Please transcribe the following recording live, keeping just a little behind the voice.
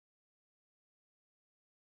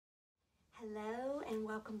Hello and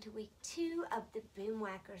welcome to week 2 of the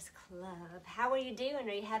Boomwhackers Club. How are you doing?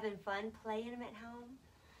 Are you having fun playing them at home?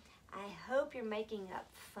 I hope you're making up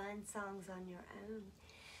fun songs on your own.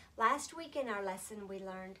 Last week in our lesson we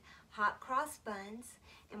learned hot cross buns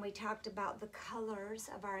and we talked about the colors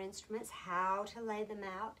of our instruments, how to lay them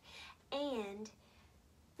out, and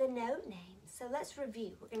the note names. So let's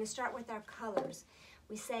review. We're going to start with our colors.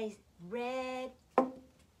 We say red,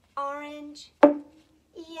 orange,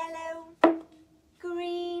 yellow,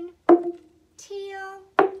 green, teal,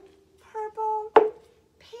 purple,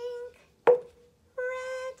 pink,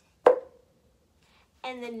 red.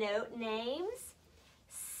 And the note names,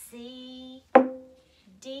 C,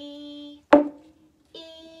 D,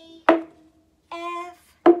 E, F,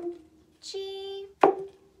 G,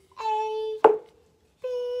 A, B,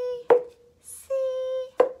 C.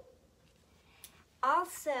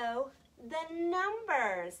 Also, the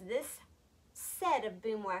numbers. This set of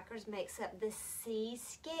Boomwhackers makes up the C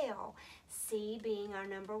scale, C being our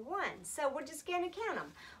number 1. So we're just going to count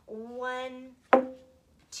them. 1,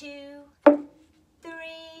 2, 3,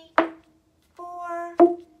 4,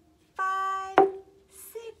 5,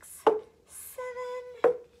 6,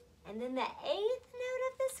 7. And then the 8th note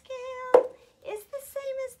of the scale is the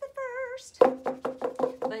same as the first,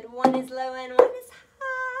 but one is low and one is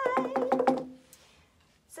high.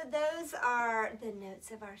 So those are the notes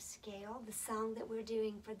of our scale. The song that we're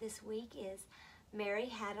doing for this week is Mary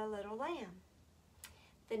Had a Little Lamb.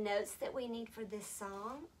 The notes that we need for this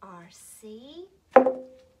song are C,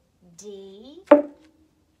 D,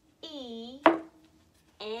 E,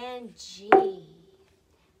 and G.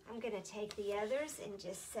 I'm going to take the others and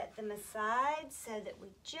just set them aside so that we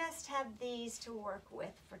just have these to work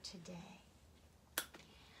with for today.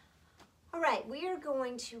 All right, we are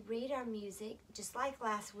going to read our music, just like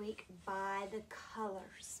last week, by the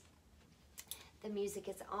colors. The music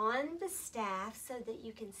is on the staff so that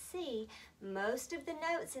you can see most of the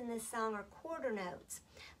notes in this song are quarter notes.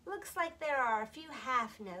 Looks like there are a few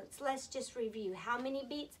half notes. Let's just review. How many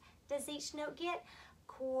beats does each note get?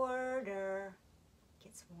 Quarter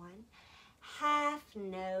gets 1. Half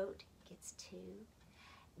note gets 2.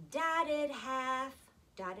 Dotted half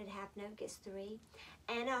note gets 3.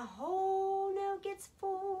 And a whole note gets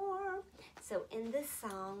 4. So in this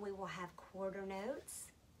song, we will have quarter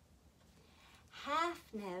notes, half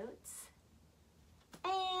notes,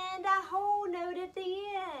 and a whole note at the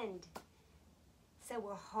end. So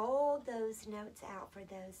we'll hold those notes out for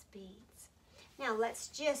those beats. Now let's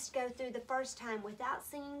just go through the first time without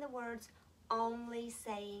singing the words, only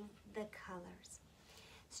saying the colors.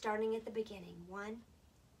 Starting at the beginning. 1,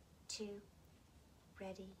 2,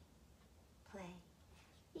 ready, play.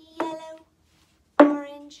 Yellow,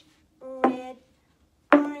 orange, red,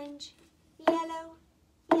 orange, yellow,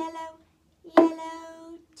 yellow,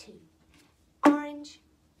 yellow, 2. Orange,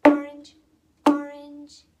 orange,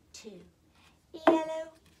 orange, 2.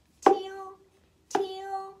 Yellow, teal,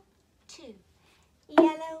 teal, 2.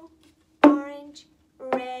 Yellow, orange,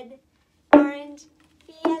 red, orange,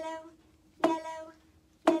 yellow, yellow,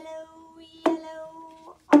 yellow,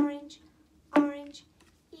 yellow, orange, orange,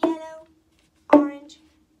 yellow, orange,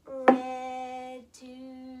 red,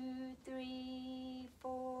 2, 3,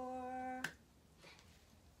 4.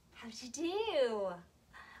 How'd you do?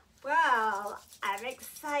 Well, I'm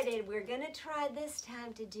excited. We're going to try this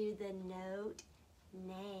time to do the note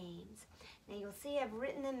names. Now you'll see I've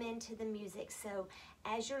written them into the music, so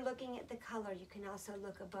as you're looking at the color, you can also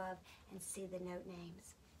look above and see the note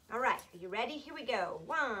names. All right, are you ready? Here we go.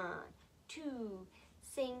 1, 2,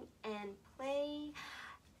 sing and play.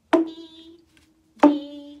 E,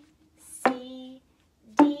 D, C,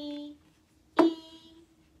 D, E,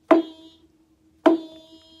 E,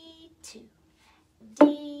 E, 2.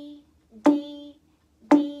 D, D,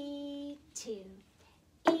 D, 2.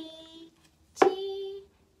 E, G,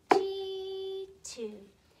 G, 2.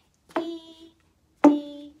 E,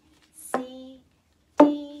 D, C, D,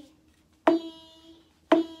 E, E,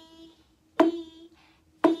 E,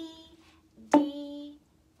 E, D,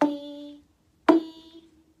 E, E,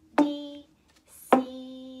 D,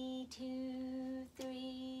 C, 2,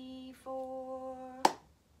 3, 4.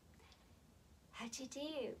 How'd you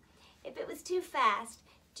do? If it was too fast,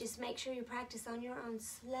 just make sure you practice on your own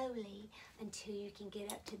slowly until you can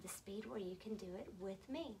get up to the speed where you can do it with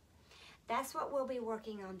me. That's what we'll be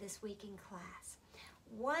working on this week in class.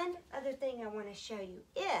 One other thing I want to show you.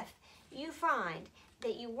 If you find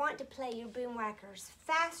that you want to play your Boomwhackers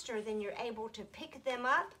faster than you're able to pick them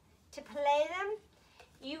up to play them,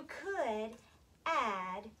 you could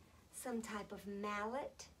add some type of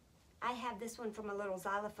mallet. I have this one from a little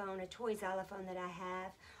xylophone, a toy xylophone that I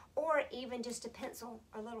have, or even just a pencil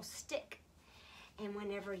or a little stick And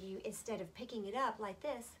whenever you, instead of picking it up like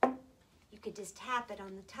this, you could just tap it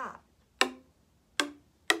on the top.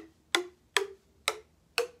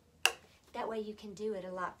 That way you can do it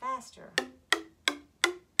a lot faster.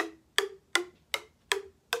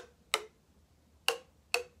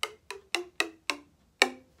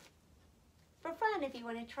 For fun if you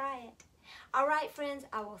want to try it. All right, friends,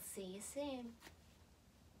 I will see you soon.